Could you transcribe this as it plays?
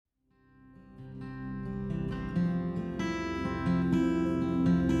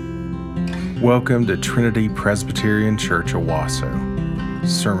Welcome to Trinity Presbyterian Church Owasso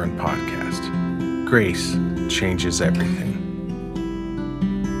Sermon Podcast. Grace changes everything.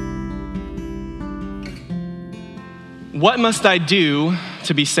 What must I do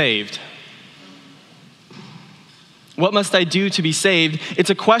to be saved? What must I do to be saved?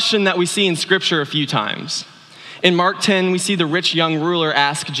 It's a question that we see in Scripture a few times. In Mark 10, we see the rich young ruler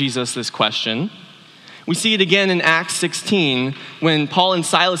ask Jesus this question. We see it again in Acts 16 when Paul and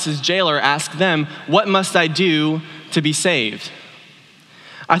Silas's jailer ask them, "What must I do to be saved?"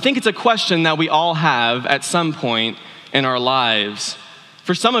 I think it's a question that we all have at some point in our lives.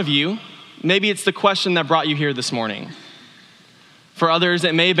 For some of you, maybe it's the question that brought you here this morning. For others,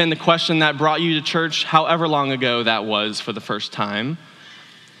 it may have been the question that brought you to church however long ago that was for the first time.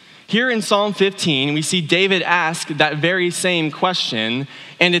 Here in Psalm 15, we see David ask that very same question,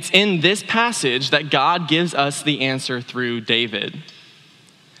 and it's in this passage that God gives us the answer through David.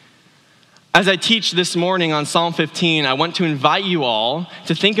 As I teach this morning on Psalm 15, I want to invite you all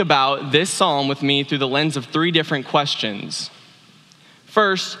to think about this psalm with me through the lens of three different questions.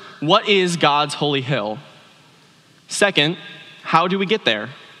 First, what is God's holy hill? Second, how do we get there?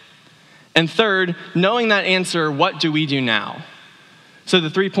 And third, knowing that answer, what do we do now? So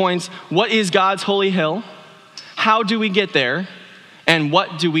the 3 points: what is God's holy hill? How do we get there? And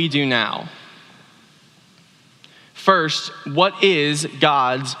what do we do now? First, what is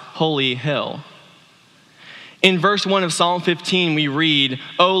God's holy hill? In verse 1 of Psalm 15, we read,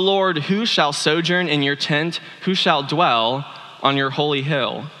 "O Lord, who shall sojourn in your tent? Who shall dwell on your holy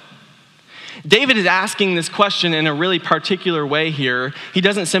hill?" David is asking this question in a really particular way here. He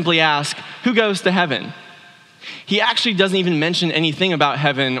doesn't simply ask, who goes to heaven? He actually doesn't even mention anything about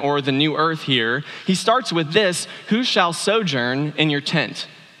heaven or the new earth here. He starts with this: who shall sojourn in your tent?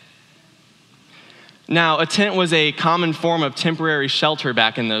 Now, a tent was a common form of temporary shelter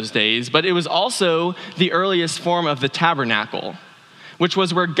back in those days, but it was also the earliest form of the tabernacle, which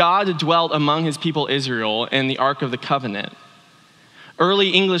was where God dwelt among his people Israel in the Ark of the Covenant. Early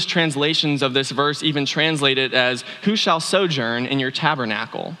English translations of this verse even translate it as, who shall sojourn in your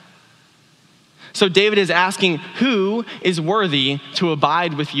tabernacle? So David is asking, who is worthy to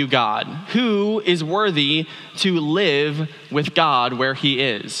abide with you, God? Who is worthy to live with God where he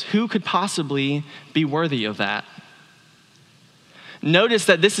is? Who could possibly be worthy of that? Notice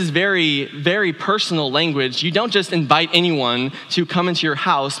that this is very, very personal language. You don't just invite anyone to come into your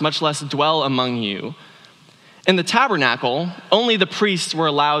house, much less dwell among you. In the tabernacle, only the priests were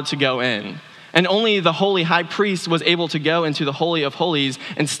allowed to go in, and only the holy high priest was able to go into the Holy of Holies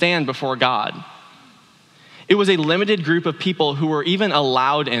and stand before God. It was a limited group of people who were even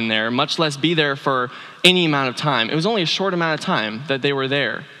allowed in there, much less be there for any amount of time. It was only a short amount of time that they were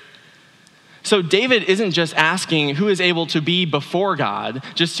there. So David isn't just asking who is able to be before God,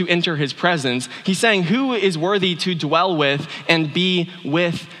 just to enter his presence. He's saying who is worthy to dwell with and be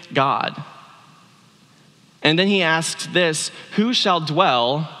with God. And then he asks this: who shall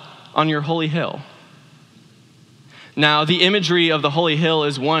dwell on your holy hill? Now, the imagery of the holy hill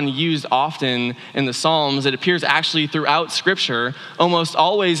is one used often in the Psalms. It appears actually throughout Scripture, almost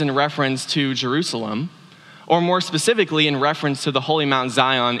always in reference to Jerusalem, or more specifically in reference to the holy Mount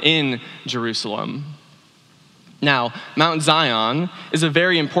Zion in Jerusalem. Now, Mount Zion is a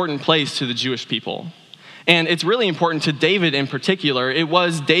very important place to the Jewish people. And it's really important to David in particular. It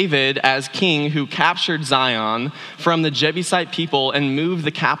was David as king who captured Zion from the Jebusite people and moved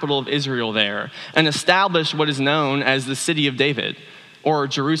the capital of Israel there and established what is known as the city of David, or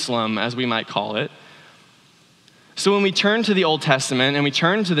Jerusalem as we might call it. So when we turn to the Old Testament and we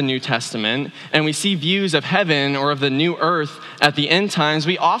turn to the New Testament and we see views of heaven or of the new earth at the end times,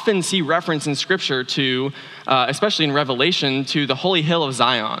 we often see reference in Scripture to, especially in Revelation, to the holy hill of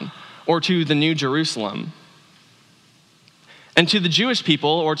Zion, or to the New Jerusalem. And to the Jewish people,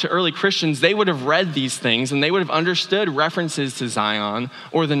 or to early Christians, they would have read these things and they would have understood references to Zion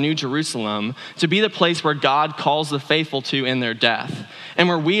or the New Jerusalem to be the place where God calls the faithful to in their death, and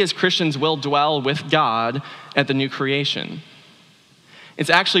where we as Christians will dwell with God at the new creation. It's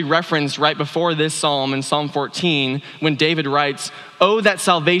actually referenced right before this psalm in Psalm 14 when David writes, "Oh, that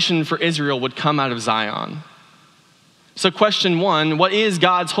salvation for Israel would come out of Zion." So question one, what is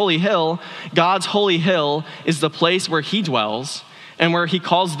God's holy hill? God's holy hill is the place where he dwells and where he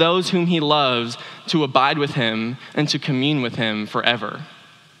calls those whom he loves to abide with him and to commune with him forever.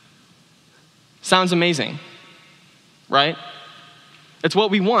 Sounds amazing, right? It's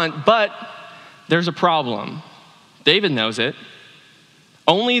what we want, but there's a problem. David knows it.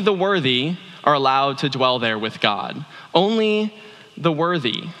 Only the worthy are allowed to dwell there with God. Only the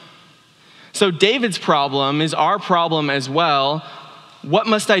worthy. So David's problem is our problem as well. What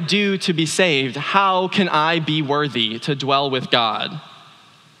must I do to be saved? How can I be worthy to dwell with God?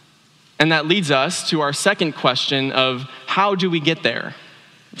 And that leads us to our second question of how do we get there?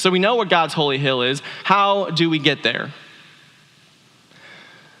 So we know what God's holy hill is. How do we get there?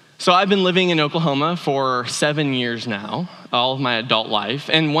 So I've been living in Oklahoma for 7 years now, all of my adult life.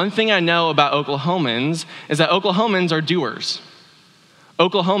 And one thing I know about Oklahomans is that Oklahomans are doers.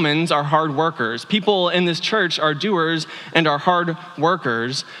 Oklahomans are hard workers. People in this church are doers and are hard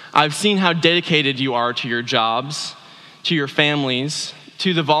workers. I've seen how dedicated you are to your jobs, to your families,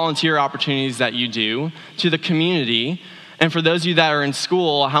 to the volunteer opportunities that you do, to the community, and for those of you that are in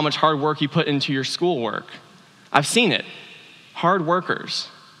school, how much hard work you put into your schoolwork. I've seen it. Hard workers.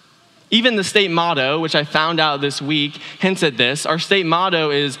 Even the state motto, which I found out this week, hints at this. Our state motto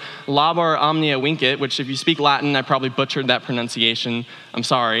is Labor Omnia Vincit, which if you speak Latin, I probably butchered that pronunciation. I'm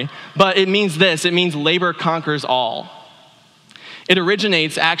sorry. But it means this. It means labor conquers all. It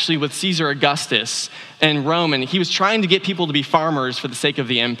originates actually with Caesar Augustus in Rome, and he was trying to get people to be farmers for the sake of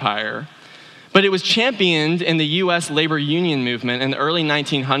the empire. But it was championed in the U.S. labor union movement in the early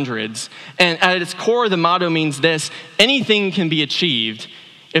 1900s. And at its core, the motto means this: anything can be achieved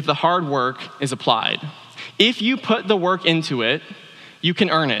if the hard work is applied. If you put the work into it, you can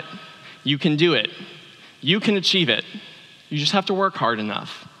earn it. You can do it. You can achieve it. You just have to work hard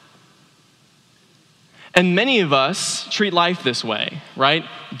enough. And many of us treat life this way, right?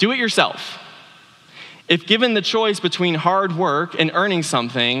 Do it yourself. If given the choice between hard work and earning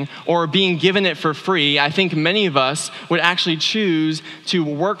something or being given it for free, I think many of us would actually choose to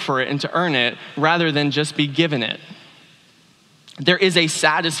work for it and to earn it rather than just be given it. There is a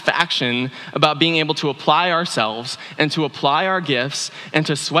satisfaction about being able to apply ourselves and to apply our gifts and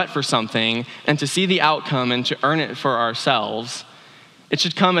to sweat for something and to see the outcome and to earn it for ourselves. It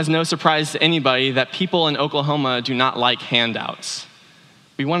should come as no surprise to anybody that people in Oklahoma do not like handouts.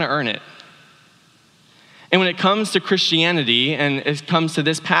 We want to earn it. And when it comes to Christianity and it comes to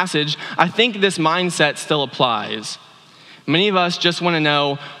this passage, I think this mindset still applies. Many of us just want to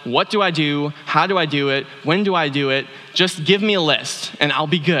know, what do I do? How do I do it? When do I do it? Just give me a list and I'll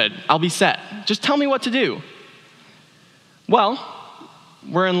be good. I'll be set. Just tell me what to do. Well,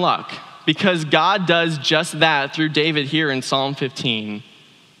 we're in luck because God does just that through David here in Psalm 15.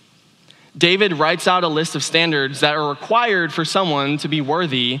 David writes out a list of standards that are required for someone to be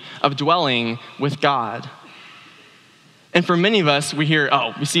worthy of dwelling with God. And for many of us, we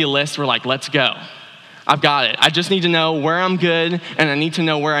see a list, we're like, let's go. I've got it. I just need to know where I'm good, and I need to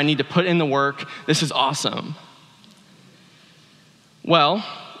know where I need to put in the work. This is awesome. Well,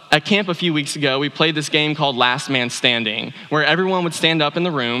 at camp a few weeks ago, we played this game called Last Man Standing, where everyone would stand up in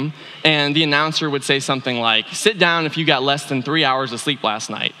the room, and the announcer would say something like, sit down if you got less than 3 hours of sleep last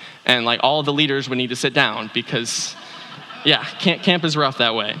night. And like all the leaders would need to sit down because, camp is rough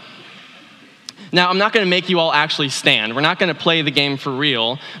that way. Now, I'm not going to make you all actually stand. We're not going to play the game for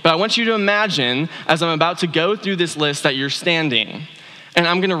real, but I want you to imagine, as I'm about to go through this list, that you're standing. And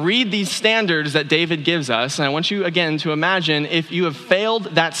I'm going to read these standards that David gives us, and I want you, again, to imagine if you have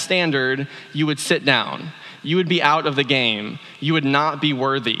failed that standard, you would sit down. You would be out of the game. You would not be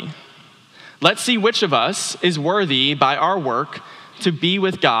worthy. Let's see which of us is worthy by our work to be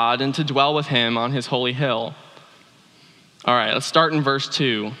with God and to dwell with him on his holy hill. All right, let's start in verse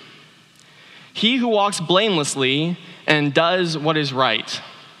 2. He who walks blamelessly and does what is right.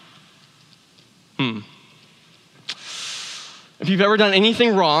 If you've ever done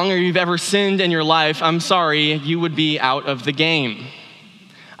anything wrong or you've ever sinned in your life, I'm sorry, you would be out of the game.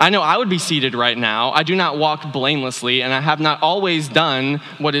 I know I would be seated right now. I do not walk blamelessly, and I have not always done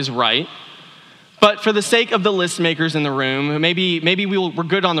what is right. But for the sake of the list makers in the room, maybe we're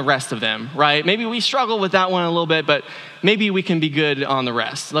good on the rest of them, right? Maybe we struggle with that one a little bit, but maybe we can be good on the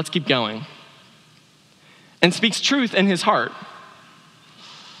rest. Let's keep going. And speaks truth in his heart.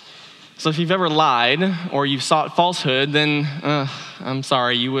 So if you've ever lied or you've sought falsehood, then I'm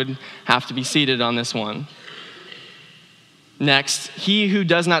sorry, you would have to be seated on this one. Next, he who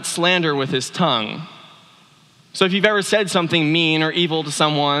does not slander with his tongue. So if you've ever said something mean or evil to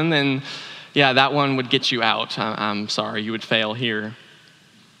someone, then that one would get you out. I'm sorry, you would fail here.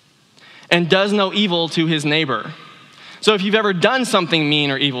 And does no evil to his neighbor. So if you've ever done something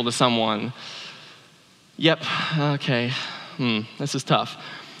mean or evil to someone, okay, this is tough.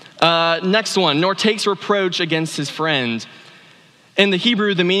 Next one, nor takes reproach against his friend. In the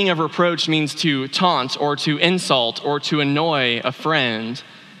Hebrew, the meaning of reproach means to taunt or to insult or to annoy a friend.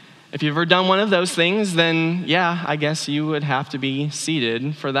 If you've ever done one of those things, then I guess you would have to be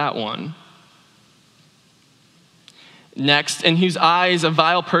seated for that one. Next, in whose eyes a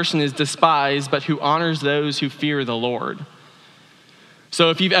vile person is despised, but who honors those who fear the Lord. So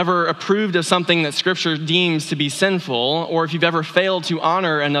if you've ever approved of something that Scripture deems to be sinful, or if you've ever failed to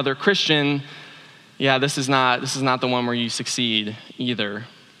honor another Christian, yeah, this is not the one where you succeed either.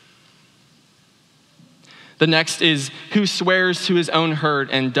 The next is who swears to his own hurt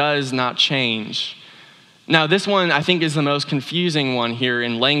and does not change. Now, this one I think is the most confusing one here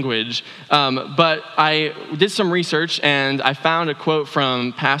in language, but I did some research and I found a quote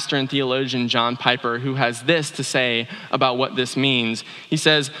from pastor and theologian John Piper, who has this to say about what this means. He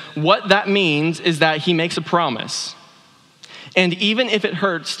says, "What that means is that he makes a promise, and even if it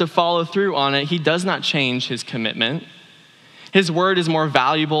hurts to follow through on it, he does not change his commitment. His word is more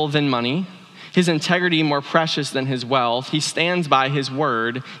valuable than money, his integrity more precious than his wealth. He stands by his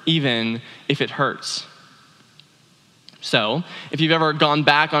word even if it hurts." So, if you've ever gone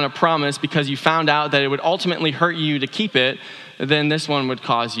back on a promise because you found out that it would ultimately hurt you to keep it, then this one would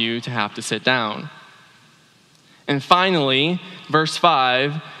cause you to have to sit down. And finally, verse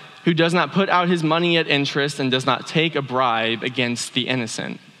 5, who does not put out his money at interest and does not take a bribe against the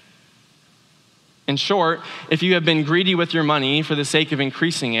innocent. In short, if you have been greedy with your money for the sake of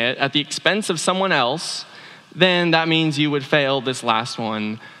increasing it at the expense of someone else, then that means you would fail this last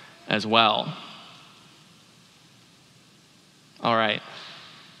one as well. All right,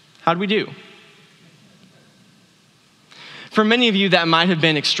 how'd we do? For many of you, that might have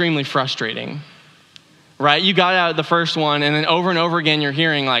been extremely frustrating, right? You got out the first one, and then over and over again, you're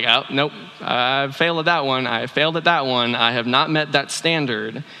hearing like, oh, nope, I failed at that one, I failed at that one, I have not met that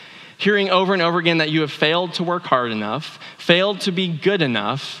standard. Hearing over and over again that you have failed to work hard enough, failed to be good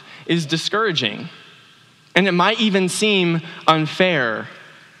enough, is discouraging. And it might even seem unfair.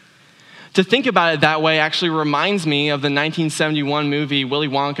 To think about it that way actually reminds me of the 1971 movie Willy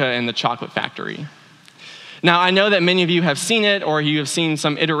Wonka and the Chocolate Factory. Now, I know that many of you have seen it, or you have seen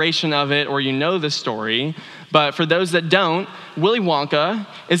some iteration of it, or you know the story, but for those that don't, Willy Wonka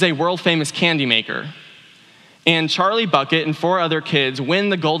is a world-famous candy maker. And Charlie Bucket and 4 other kids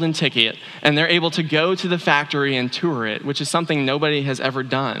win the golden ticket, and they're able to go to the factory and tour it, which is something nobody has ever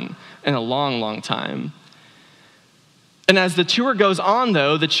done in a long, long time. And as the tour goes on,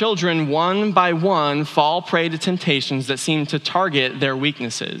 though, the children, one by one, fall prey to temptations that seem to target their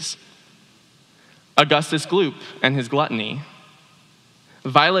weaknesses. Augustus Gloop and his gluttony.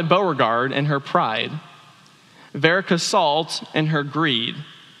 Violet Beauregard and her pride. Verica Salt and her greed.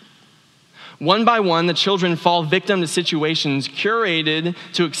 One by one, the children fall victim to situations curated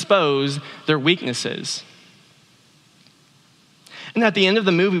to expose their weaknesses. And at the end of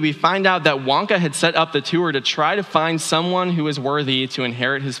the movie, we find out that Wonka had set up the tour to try to find someone who is worthy to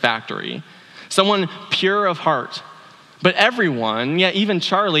inherit his factory, someone pure of heart. But everyone, yeah, even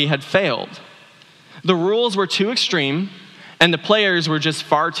Charlie, had failed. The rules were too extreme, and the players were just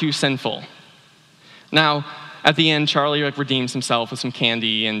far too sinful. Now, at the end, Charlie redeems himself with some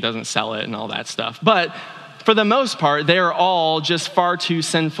candy and doesn't sell it and all that stuff. But for the most part, they are all just far too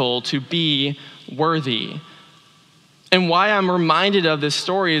sinful to be worthy. And why I'm reminded of this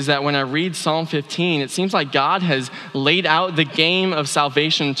story is that when I read Psalm 15, it seems like God has laid out the game of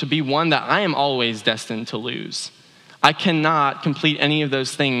salvation to be one that I am always destined to lose. I cannot complete any of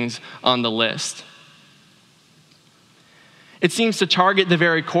those things on the list. It seems to target the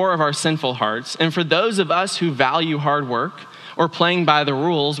very core of our sinful hearts. And for those of us who value hard work or playing by the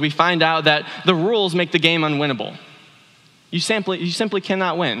rules, we find out that the rules make the game unwinnable. You simply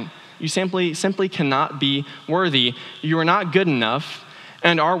cannot win. You simply cannot be worthy. You are not good enough,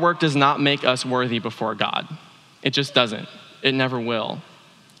 and our work does not make us worthy before God. It just doesn't. It never will.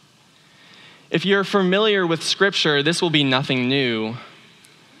 If you're familiar with Scripture, this will be nothing new.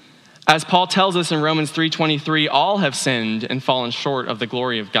 As Paul tells us in Romans 3:23, all have sinned and fallen short of the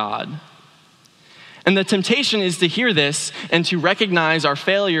glory of God. And the temptation is to hear this and to recognize our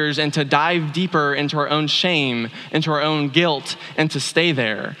failures and to dive deeper into our own shame, into our own guilt, and to stay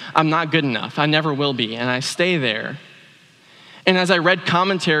there. I'm not good enough. I never will be. And I stay there. And as I read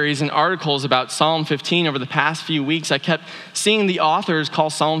commentaries and articles about Psalm 15 over the past few weeks, I kept seeing the authors call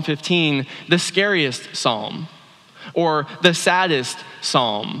Psalm 15 the scariest psalm or the saddest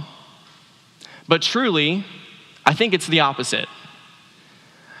psalm. But truly, I think it's the opposite.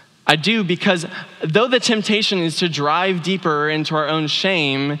 I do, because though the temptation is to drive deeper into our own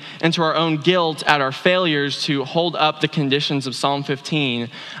shame, into our own guilt at our failures to hold up the conditions of Psalm 15,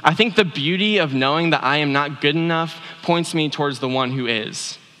 I think the beauty of knowing that I am not good enough points me towards the one who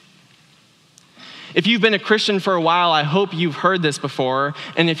is. If you've been a Christian for a while, I hope you've heard this before.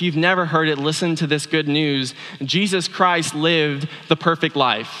 And if you've never heard it, listen to this good news. Jesus Christ lived the perfect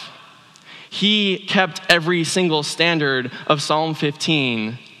life. He kept every single standard of Psalm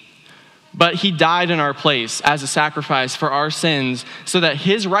 15 But he died in our place as a sacrifice for our sins so that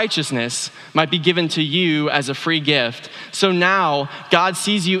his righteousness might be given to you as a free gift. So now God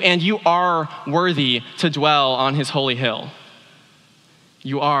sees you and you are worthy to dwell on his holy hill.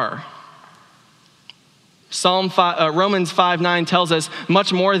 You are. Romans 5:9 tells us,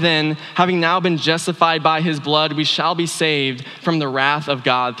 much more than having now been justified by his blood, we shall be saved from the wrath of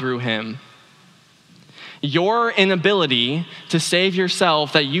God through him. Your inability to save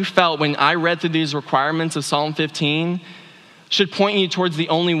yourself that you felt when I read through these requirements of Psalm 15 should point you towards the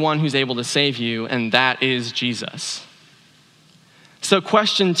only one who's able to save you, and that is Jesus. So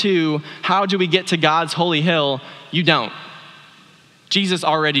question 2, how do we get to God's holy hill? You don't. Jesus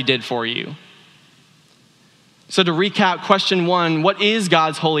already did for you. So to recap question 1, what is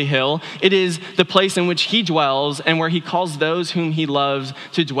God's holy hill? It is the place in which he dwells and where he calls those whom he loves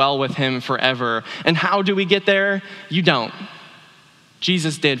to dwell with him forever. And how do we get there? You don't.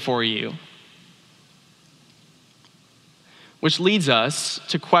 Jesus did for you. Which leads us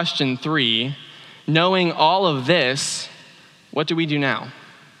to question 3. Knowing all of this, what do we do now?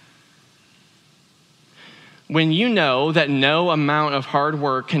 When you know that no amount of hard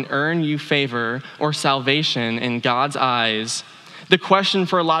work can earn you favor or salvation in God's eyes, the question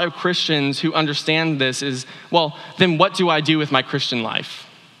for a lot of Christians who understand this is, well, then what do I do with my Christian life?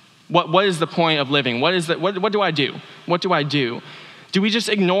 What is the point of living? What do I do? What do I do? Do we just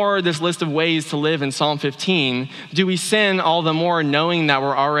ignore this list of ways to live in Psalm 15? Do we sin all the more knowing that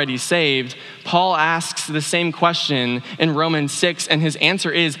we're already saved? Paul asks the same question in Romans 6, and his answer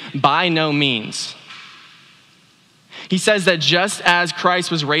is, by no means. He says that just as Christ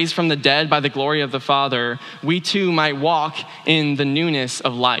was raised from the dead by the glory of the Father, we too might walk in the newness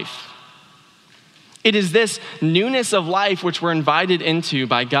of life. It is this newness of life which we're invited into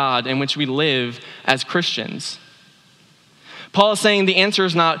by God and which we live as Christians. Paul is saying the answer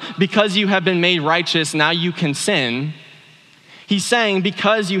is not because you have been made righteous, now you can sin. He's saying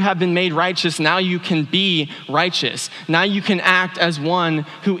because you have been made righteous, now you can be righteous. Now you can act as one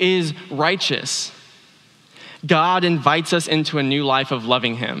who is righteous. God invites us into a new life of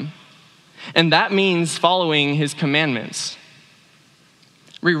loving him. And that means following his commandments.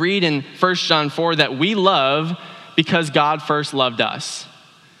 We read in 1 John 4 that we love because God first loved us.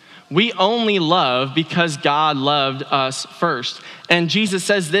 We only love because God loved us first. And Jesus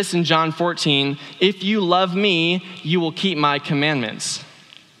says this in John 14, if you love me, you will keep my commandments.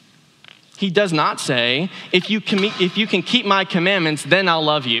 He does not say, if you can keep my commandments, then I'll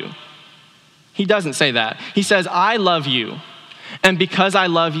love you. He doesn't say that. He says, I love you. And because I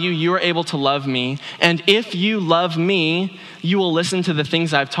love you, you are able to love me. And if you love me, you will listen to the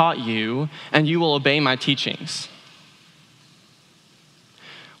things I've taught you, and you will obey my teachings.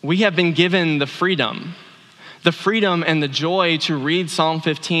 We have been given the freedom and the joy to read Psalm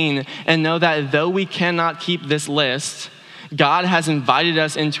 15 and know that though we cannot keep this list, God has invited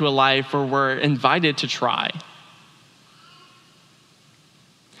us into a life where we're invited to try.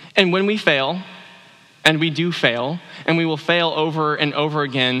 And when we fail, and we do fail, and we will fail over and over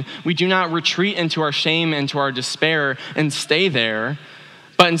again, we do not retreat into our shame and to our despair and stay there,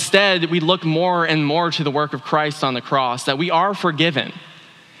 but instead we look more and more to the work of Christ on the cross, that we are forgiven,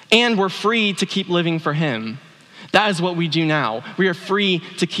 and we're free to keep living for him. That is what we do now. We are free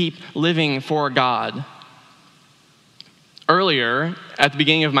to keep living for God. Earlier, at the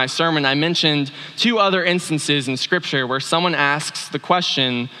beginning of my sermon, I mentioned 2 other instances in Scripture where someone asks the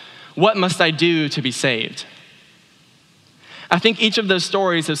question, what must I do to be saved? I think each of those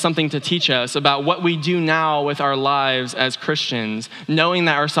stories has something to teach us about what we do now with our lives as Christians, knowing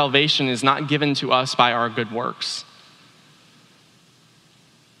that our salvation is not given to us by our good works.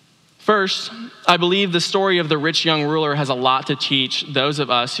 First, I believe the story of the rich young ruler has a lot to teach those of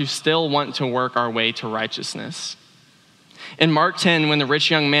us who still want to work our way to righteousness. In Mark 10, when the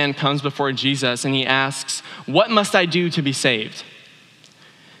rich young man comes before Jesus and he asks, what must I do to be saved?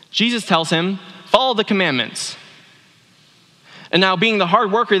 Jesus tells him, follow the commandments. And now being the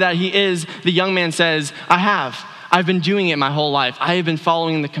hard worker that he is, the young man says, I've been doing it my whole life. I have been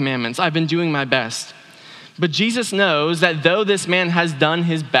following the commandments. I've been doing my best. But Jesus knows that though this man has done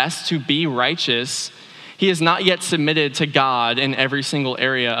his best to be righteous, he has not yet submitted to God in every single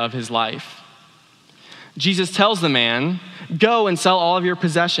area of his life. Jesus tells the man, go and sell all of your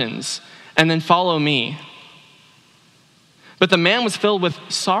possessions and then follow me. But the man was filled with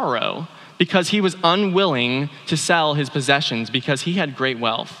sorrow because he was unwilling to sell his possessions because he had great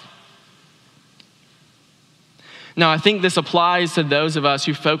wealth. Now, I think this applies to those of us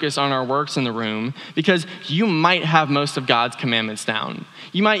who focus on our works in the room, because you might have most of God's commandments down.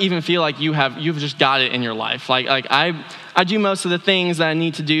 You might even feel like you've just got it in your life. Like I do most of the things that I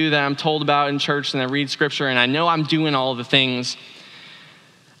need to do that I'm told about in church, and I read scripture, and I know I'm doing all of the things.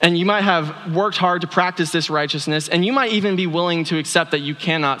 And you might have worked hard to practice this righteousness, and you might even be willing to accept that you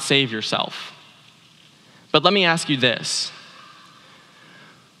cannot save yourself. But let me ask you this.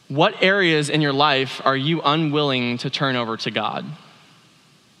 What areas in your life are you unwilling to turn over to God?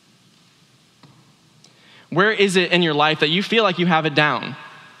 Where is it in your life that you feel like you have it down?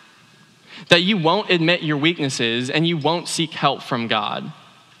 That you won't admit your weaknesses and you won't seek help from God?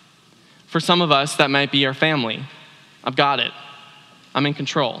 For some of us, that might be our family. I've got it. I'm in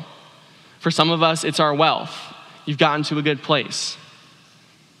control. For some of us, it's our wealth. You've gotten to a good place.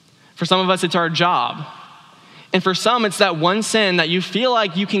 For some of us, it's our job. And for some, it's that one sin that you feel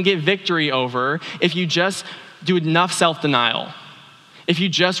like you can get victory over if you just do enough self-denial, if you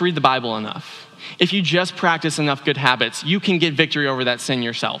just read the Bible enough, if you just practice enough good habits, you can get victory over that sin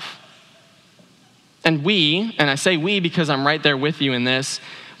yourself. And I say we because I'm right there with you in this,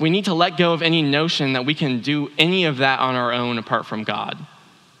 we need to let go of any notion that we can do any of that on our own apart from God.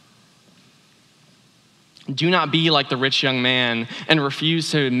 Do not be like the rich young man and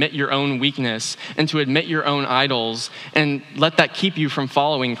refuse to admit your own weakness and to admit your own idols and let that keep you from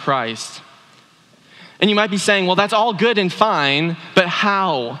following Christ. And you might be saying, well, that's all good and fine, but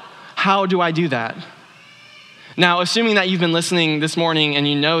how? How do I do that? Now, assuming that you've been listening this morning and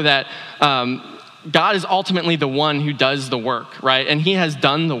you know that God is ultimately the one who does the work, right? And he has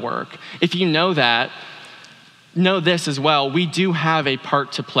done the work. If you know that, know this as well. We do have a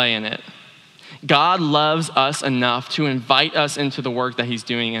part to play in it. God loves us enough to invite us into the work that he's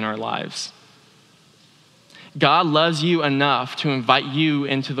doing in our lives. God loves you enough to invite you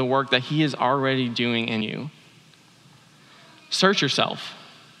into the work that he is already doing in you. Search yourself.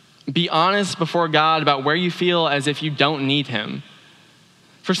 Be honest before God about where you feel as if you don't need him.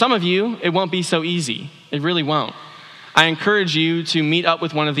 For some of you, it won't be so easy. It really won't. I encourage you to meet up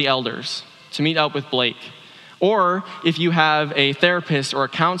with one of the elders, to meet up with Blake. Or if you have a therapist or a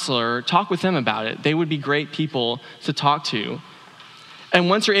counselor, talk with them about it. They would be great people to talk to. And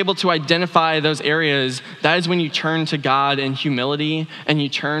once you're able to identify those areas, that is when you turn to God in humility and you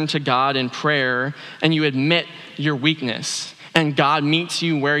turn to God in prayer and you admit your weakness. And God meets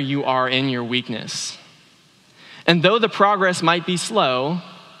you where you are in your weakness. And though the progress might be slow,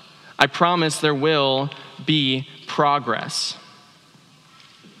 I promise there will be progress.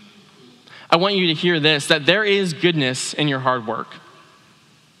 I want you to hear this, that there is goodness in your hard work.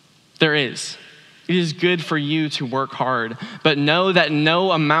 There is. It is good for you to work hard, but know that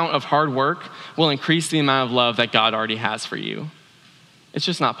no amount of hard work will increase the amount of love that God already has for you. It's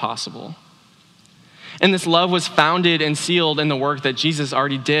just not possible. And this love was founded and sealed in the work that Jesus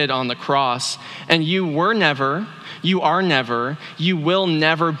already did on the cross. And you are never, you will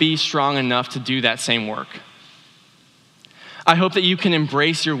never be strong enough to do that same work. I hope that you can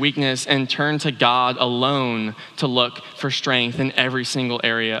embrace your weakness and turn to God alone to look for strength in every single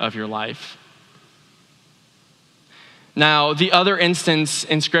area of your life. Now, the other instance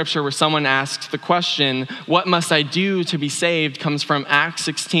in Scripture where someone asks the question, what must I do to be saved, comes from Acts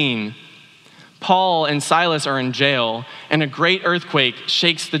 16. Paul and Silas are in jail, and a great earthquake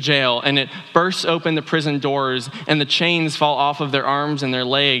shakes the jail, and it bursts open the prison doors, and the chains fall off of their arms and their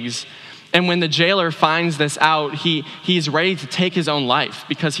legs. And when the jailer finds this out, he's ready to take his own life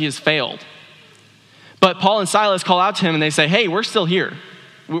because he has failed. But Paul and Silas call out to him and they say, hey, we're still here.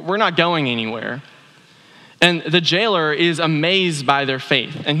 We're not going anywhere. And the jailer is amazed by their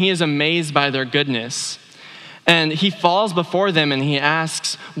faith, and he is amazed by their goodness. And he falls before them and he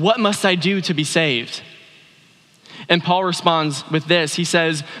asks, what must I do to be saved? And Paul responds with this. He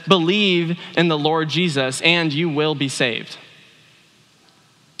says, believe in the Lord Jesus and you will be saved.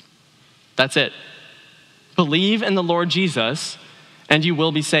 That's it. Believe in the Lord Jesus and you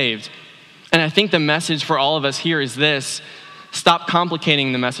will be saved. And I think the message for all of us here is this: stop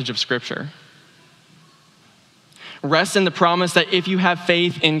complicating the message of Scripture. Rest in the promise that if you have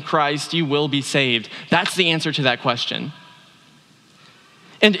faith in Christ, you will be saved. That's the answer to that question.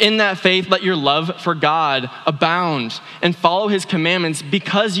 And in that faith, let your love for God abound and follow his commandments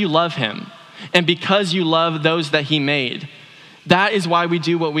because you love him and because you love those that he made. That is why we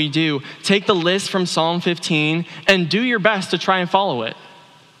do what we do. Take the list from Psalm 15 and do your best to try and follow it.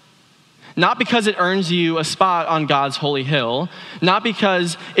 Not because it earns you a spot on God's holy hill, not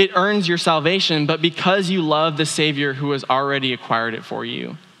because it earns your salvation, but because you love the Savior who has already acquired it for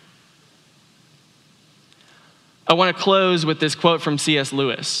you. I want to close with this quote from C.S.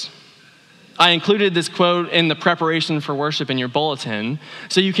 Lewis. I included this quote in the preparation for worship in your bulletin,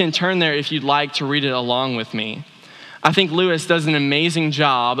 so you can turn there if you'd like to read it along with me. I think Lewis does an amazing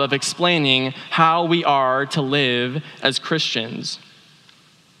job of explaining how we are to live as Christians.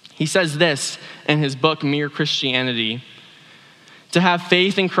 He says this in his book, Mere Christianity. To have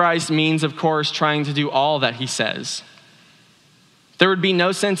faith in Christ means, of course, trying to do all that he says. There would be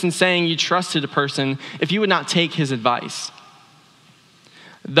no sense in saying you trusted a person if you would not take his advice.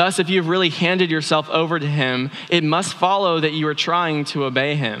 Thus, if you have really handed yourself over to him, it must follow that you are trying to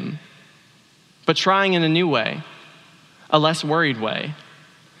obey him, but trying in a new way, a less worried way.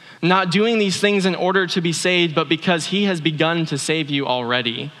 Not doing these things in order to be saved, but because he has begun to save you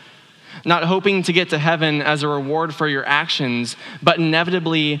already. Not hoping to get to heaven as a reward for your actions, but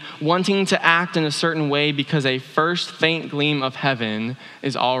inevitably wanting to act in a certain way because a first faint gleam of heaven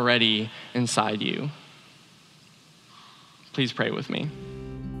is already inside you. Please pray with me.